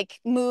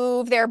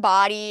move their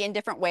body in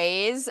different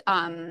ways.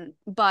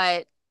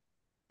 But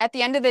at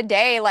the end of the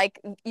day, like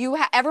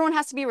everyone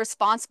has to be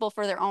responsible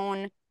for their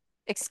own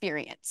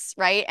experience,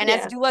 right? And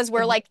as Yeah. doulas,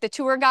 we're Mhm. like the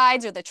tour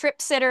guides or the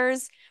trip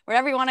sitters,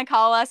 whatever you want to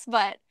call us,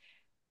 but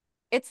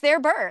it's their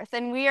birth,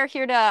 and we are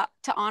here to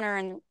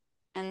honor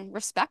and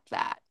respect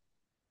that.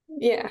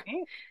 Yeah.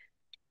 Right.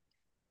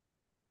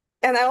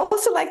 And I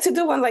also like to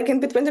do one like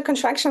in between the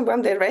contraction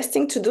when they're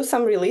resting to do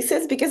some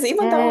releases because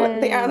even though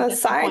they are on a That's a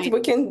good side, point.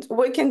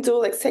 we can do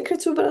like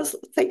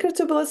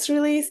sacrotuberous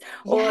release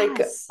or like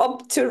Yes.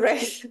 up to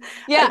rest.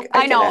 Yeah,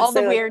 I I know cannot all the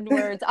say weird like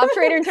words.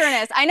 Obturator and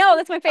turnus. I know,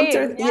 that's my up fave.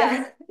 to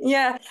Yeah,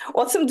 yeah.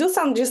 Also do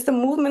some just the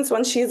movements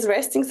when she's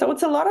resting. So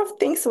it's a lot of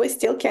things we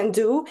still can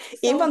do so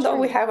even though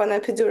we true. have an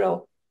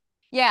epidural.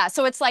 Yeah,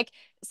 so it's like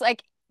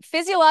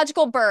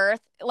physiological birth,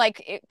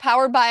 like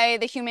powered by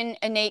the human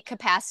innate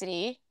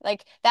capacity.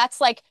 Like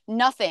that's like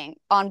nothing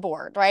on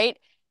board, right?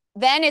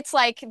 Then it's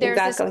like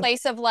there's this Exactly.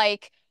 place of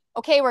like,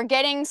 okay, we're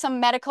getting some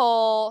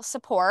medical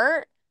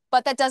support,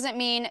 but that doesn't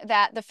mean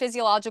that the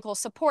physiological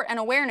support and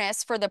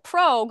awareness for the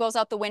pro goes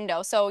out the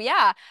window. So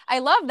yeah, I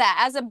love that.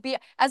 As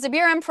a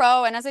BRM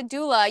pro and as a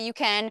doula, you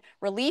can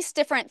release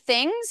different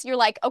things. You're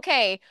like,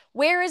 okay,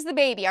 where is the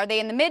baby? Are they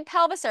in the mid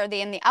pelvis? Are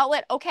they in the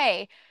outlet?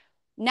 Okay,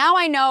 now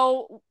I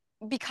know,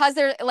 because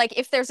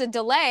if there's a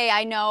delay,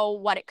 I know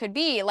what it could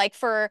be. Like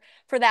for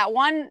that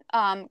one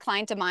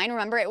client of mine,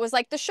 remember it was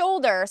like the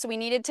shoulder, so we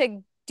needed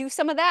to do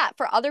some of that.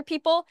 For other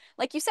people,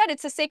 like you said,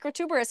 it's the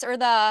sacrotuberous or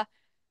the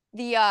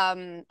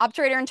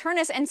obturator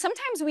internus, and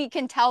sometimes we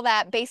can tell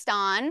that based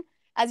on,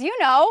 as you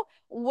know,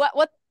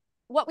 what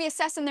we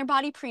assess in their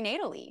body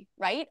prenatally,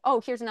 right?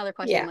 Oh, here's another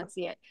question. Yeah. Let's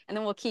see it, and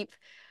then we'll keep.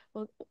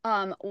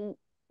 Um,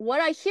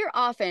 what I hear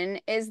often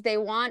is they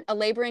want a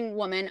laboring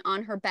woman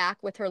on her back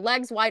with her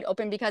legs wide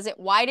open because it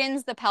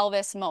widens the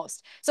pelvis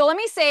most. So let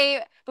me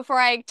say before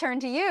I turn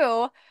to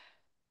you,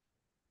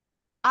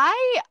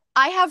 I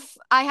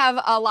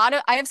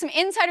have some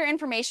insider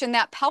information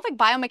that pelvic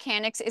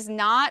biomechanics is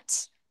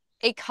not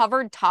a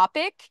covered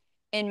topic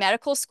in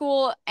medical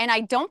school, and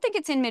I don't think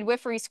it's in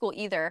midwifery school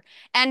either.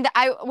 And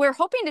we're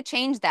hoping to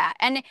change that.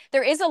 And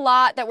there is a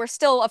lot that we're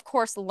still, of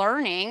course,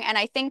 learning, and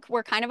I think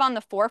we're kind of on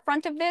the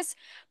forefront of this,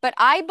 but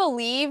I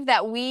believe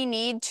that we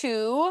need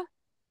to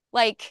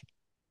like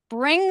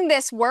bring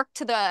this work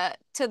to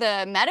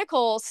the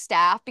medical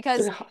staff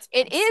To because the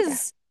it hospitals. Yeah.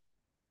 is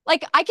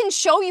like I can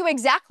show you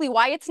exactly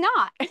why it's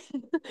not,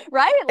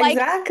 right? Like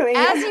Exactly.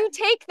 as Yeah. you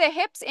take the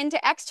hips into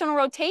external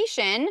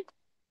rotation,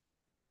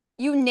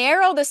 you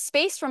narrow the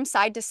space from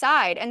side to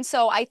side. And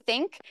so I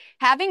think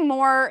having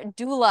more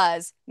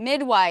doulas,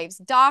 midwives,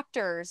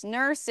 doctors,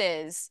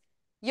 nurses,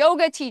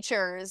 yoga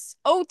teachers,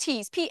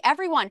 OTs,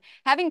 everyone,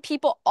 having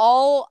people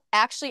all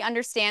actually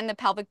understand the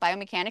pelvic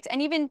biomechanics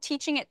and even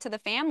teaching it to the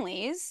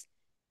families,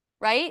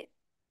 right?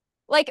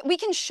 Like we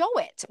can show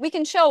it. We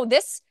can show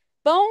this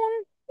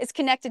bone is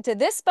connected to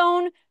this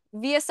bone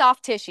via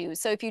soft tissue.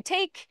 So if you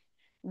take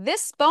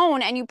this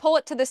bone and you pull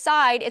it to the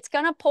side, it's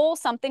going to pull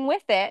something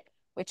with it,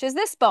 which is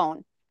this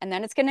bone. And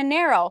then it's going to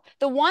narrow.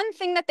 The one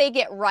thing that they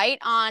get right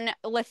on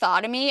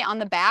lithotomy on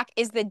the back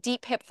is the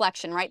deep hip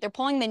flexion, right? They're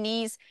pulling the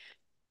knees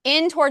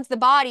in towards the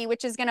body,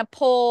 which is going to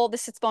pull the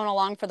sits bone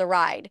along for the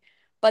ride.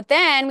 But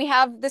then we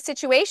have the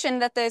situation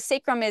that the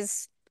sacrum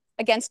is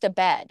against a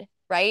bed,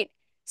 right?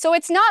 So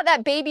it's not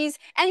that babies,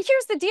 and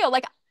here's the deal,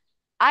 like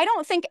I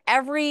don't think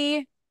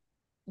everybody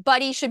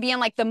should be in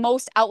like the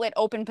most outlet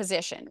open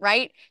position,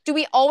 right? Do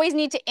we always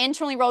need to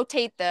internally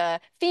rotate the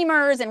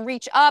femurs and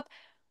reach up?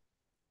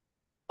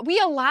 We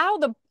allow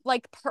the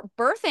like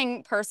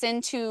birthing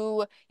person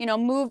to,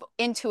 move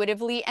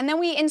intuitively, and then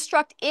we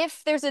instruct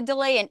if there's a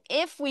delay and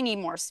if we need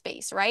more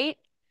space, right?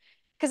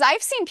 Because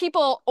I've seen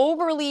people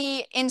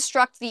overly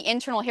instruct the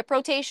internal hip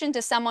rotation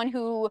to someone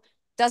who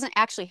doesn't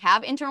actually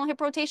have internal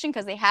hip rotation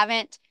because they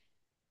haven't,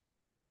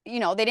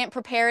 they didn't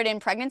prepare it in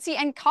pregnancy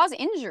and cause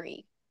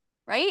injury,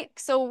 right?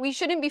 So we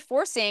shouldn't be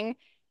forcing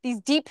these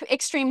deep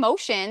extreme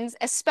motions,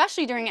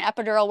 especially during an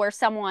epidural where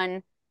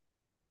someone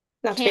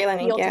Not can't failing.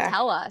 feel to Yeah.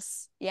 tell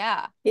us.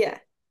 Yeah. Yeah.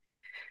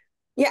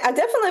 Yeah, I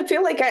definitely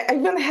feel like I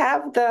even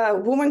have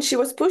the woman she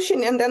was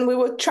pushing, and then we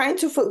were trying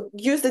to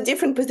use the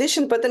different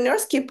position, but the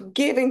nurse keep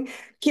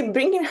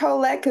bringing her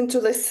leg into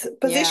this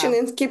position Yeah.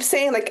 and keep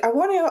saying like, I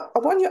want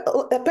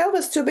your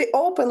pelvis to be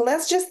open.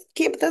 Let's just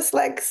keep this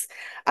legs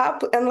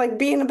up and like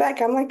be in the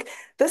back. I'm like,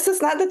 this is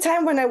not the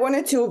time when I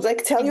wanted to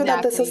like tell you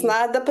that this is Exactly.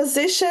 not the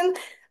position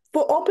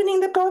for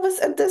opening the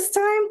pelvis at this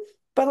time,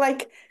 but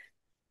like,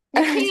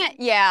 You can't,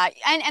 yeah.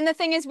 And the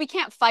thing is we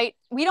can't fight.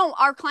 We don't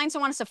Our clients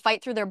don't want us to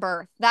fight through their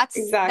birth.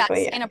 exactly,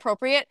 That's yeah.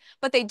 inappropriate,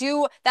 but they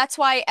do. That's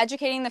why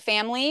educating the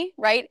family,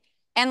 right?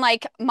 And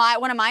like my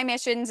one of my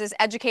missions is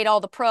educate all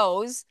the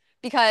pros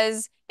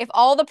because if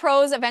all the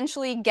pros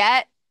eventually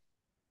get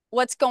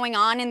what's going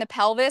on in the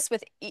pelvis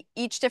with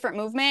each different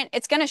movement,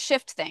 it's going to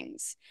shift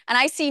things. And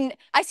I see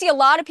a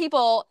lot of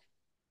people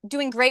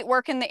doing great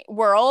work in the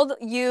world,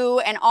 you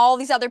and all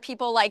these other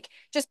people, like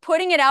just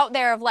putting it out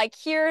there of like,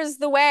 here's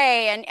the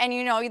way. And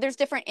there's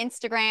different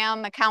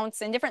Instagram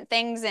accounts and different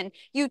things. And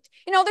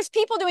there's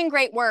people doing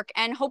great work.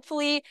 And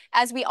hopefully,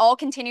 as we all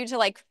continue to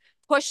like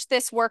push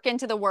this work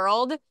into the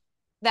world,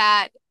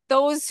 that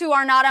those who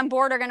are not on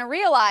board are going to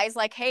realize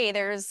like, hey,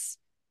 there's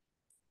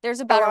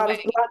a A better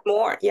way. lot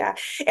more, yeah.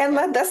 And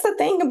Yeah. that's the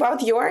thing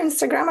about your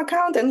Instagram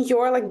account and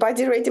your like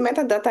body ready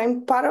method that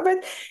I'm part of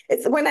it.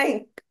 It's when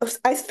I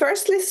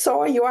firstly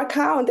saw your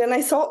account and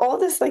I saw all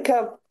this like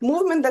a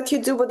movement that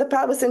you do with the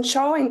pelvis and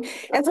showing.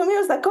 And for me, I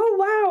was like, oh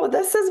wow,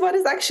 this is what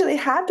is actually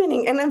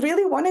happening. And I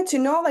really wanted to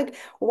know like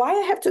why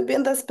I have to be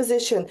in this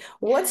position.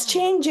 What's Yeah.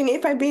 changing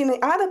if I be in the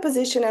other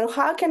position and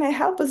how can I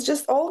help? It's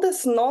just all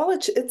this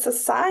knowledge. It's a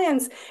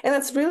science and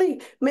it's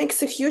really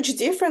makes a huge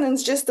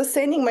difference just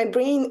sending my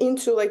brain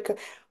into like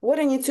what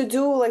I need to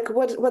do, like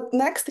what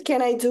next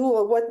can I do,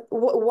 or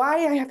why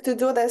I have to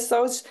do this.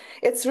 So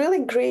it's really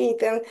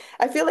great, and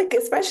I feel like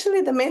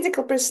especially the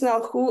medical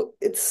personnel who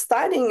it's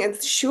studying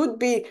it should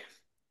be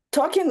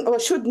talking or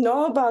should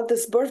know about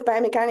this birth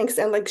biomechanics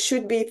and like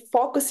should be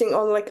focusing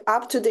on like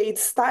up to date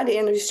study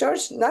and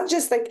research, not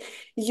just like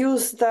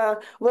use the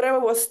whatever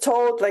was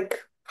told like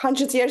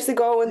 100 years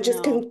ago and I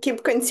just know. can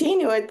keep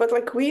continue it. But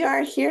like we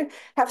are here,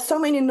 have so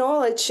many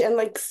knowledge and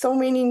like so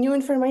many new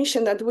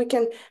information that we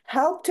can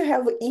help to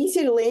have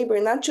easier labor,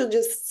 not to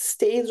just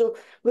stay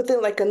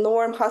within like a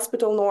norm,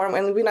 hospital norm,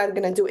 and we're not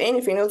gonna do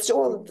anything. It's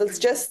all let's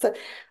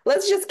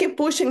just keep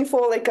pushing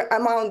for like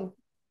amount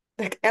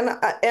like an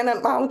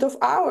amount of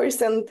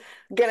hours and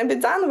gonna be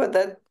done with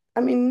it.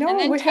 I mean, And no,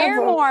 then we have tear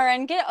a more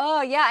and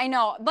oh yeah, I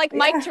know. Like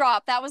mic yeah,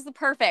 drop. That was the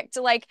perfect.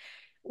 Like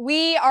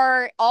we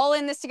are all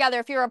in this together.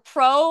 If you're a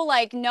pro,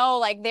 like no,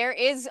 like there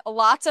is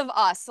lots of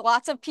us,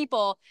 lots of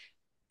people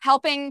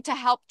help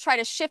try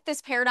to shift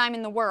this paradigm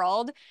in the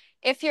world.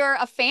 if you're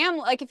a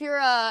family, like if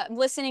you're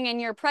listening and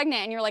you're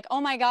pregnant and you're like,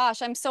 oh my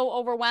gosh, I'm so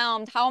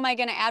overwhelmed. How am I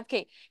going to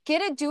advocate?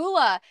 Get a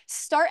doula.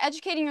 Start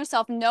educating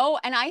yourself. No,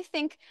 and I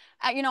think,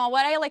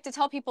 what I like to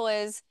tell people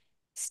is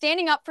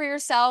standing up for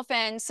yourself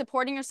and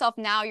supporting yourself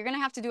now, you're going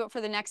to have to do it for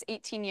the next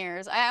 18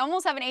 years. I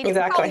almost have an age,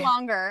 probably Exactly.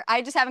 longer.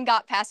 I just haven't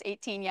got past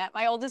 18 yet.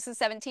 My oldest is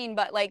 17,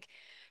 but like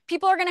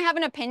people are going to have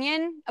an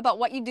opinion about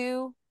what you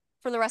do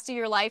for the rest of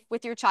your life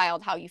with your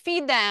child, how you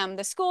feed them,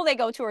 the school they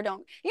go to or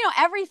don't,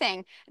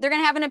 everything. They're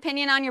going to have an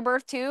opinion on your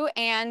birth too.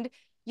 And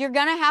you're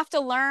going to have to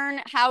learn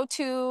how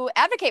to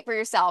advocate for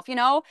yourself.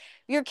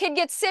 Your kid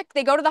gets sick,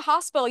 they go to the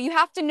hospital. You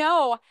have to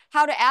know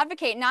how to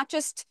advocate, not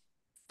just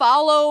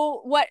follow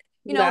what,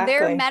 their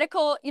Exactly.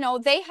 medical,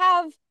 they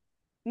have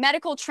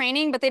medical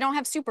training, but they don't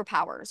have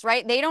superpowers,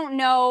 right? They don't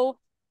know.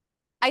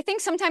 I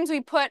think sometimes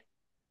we put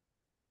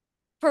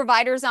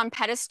providers on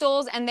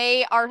pedestals and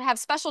they are have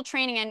special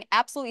training and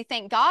absolutely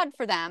thank God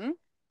for them.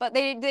 But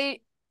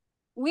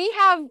we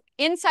have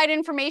inside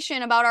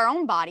information about our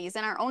own bodies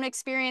and our own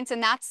experience,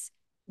 and that's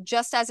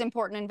just as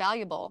important and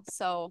valuable.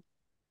 So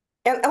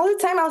And all the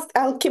time,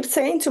 I'll keep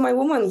saying to my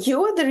woman,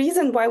 you are the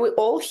reason why we're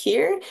all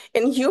here,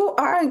 and you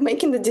are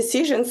making the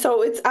decision.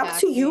 So it's up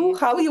to you exactly.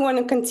 how you want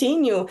to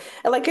continue.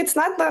 Like, it's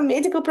not the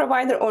medical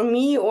provider or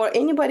me or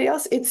anybody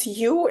else. It's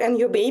you and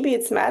your baby.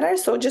 It's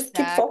matters. So just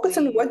keep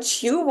focusing on Exactly.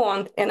 what you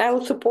want, and I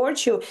will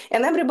support you,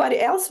 and everybody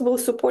else will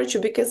support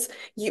you because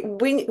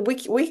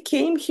we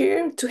came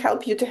here to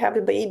help you to have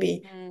a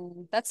baby.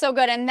 That's so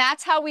good. And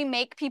that's how we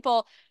make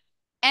people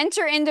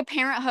enter into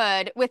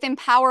parenthood with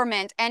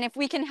empowerment. And if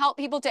we can help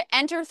people to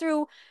enter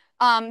through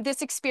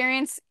this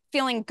experience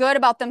feeling good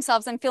about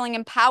themselves and feeling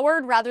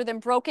empowered rather than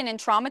broken and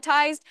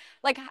traumatized,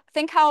 like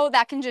think how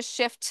that can just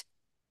shift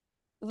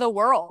the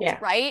world, Yeah.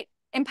 right?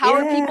 Yeah.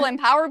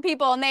 Empower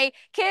people, and they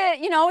can,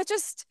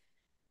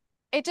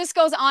 it just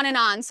goes on and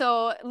on.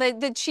 So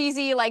the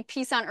cheesy like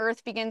peace on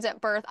earth begins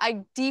at birth.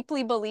 I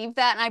deeply believe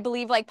that, and I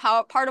believe like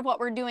part of what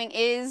we're doing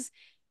is,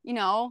 you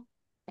know,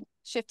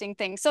 shifting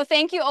things. So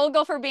thank you,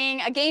 Olga, for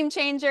being a game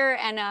changer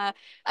and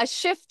a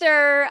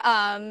shifter.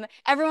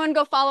 Everyone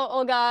go follow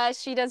Olga.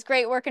 She does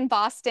great work in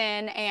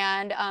Boston,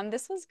 and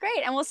this was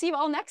great. And we'll see you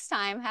all next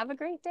time. Have a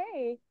great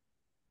day.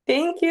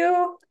 Thank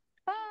you.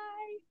 Bye.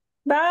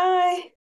 Bye.